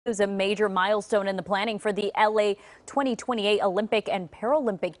is a major milestone in the planning for the LA 2028 Olympic and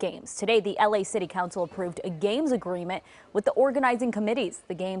Paralympic Games. Today, the LA City Council approved a games agreement with the organizing committees.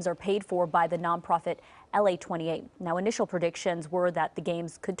 The games are paid for by the nonprofit LA 28. Now, initial predictions were that the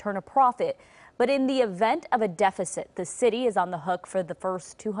games could turn a profit, but in the event of a deficit, the city is on the hook for the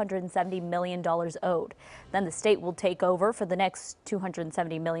first $270 million owed. Then the state will take over for the next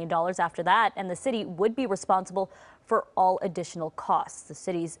 $270 million after that, and the city would be responsible for all additional costs. The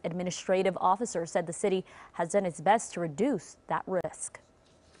city's administrative officer said the city has done its best to reduce that risk.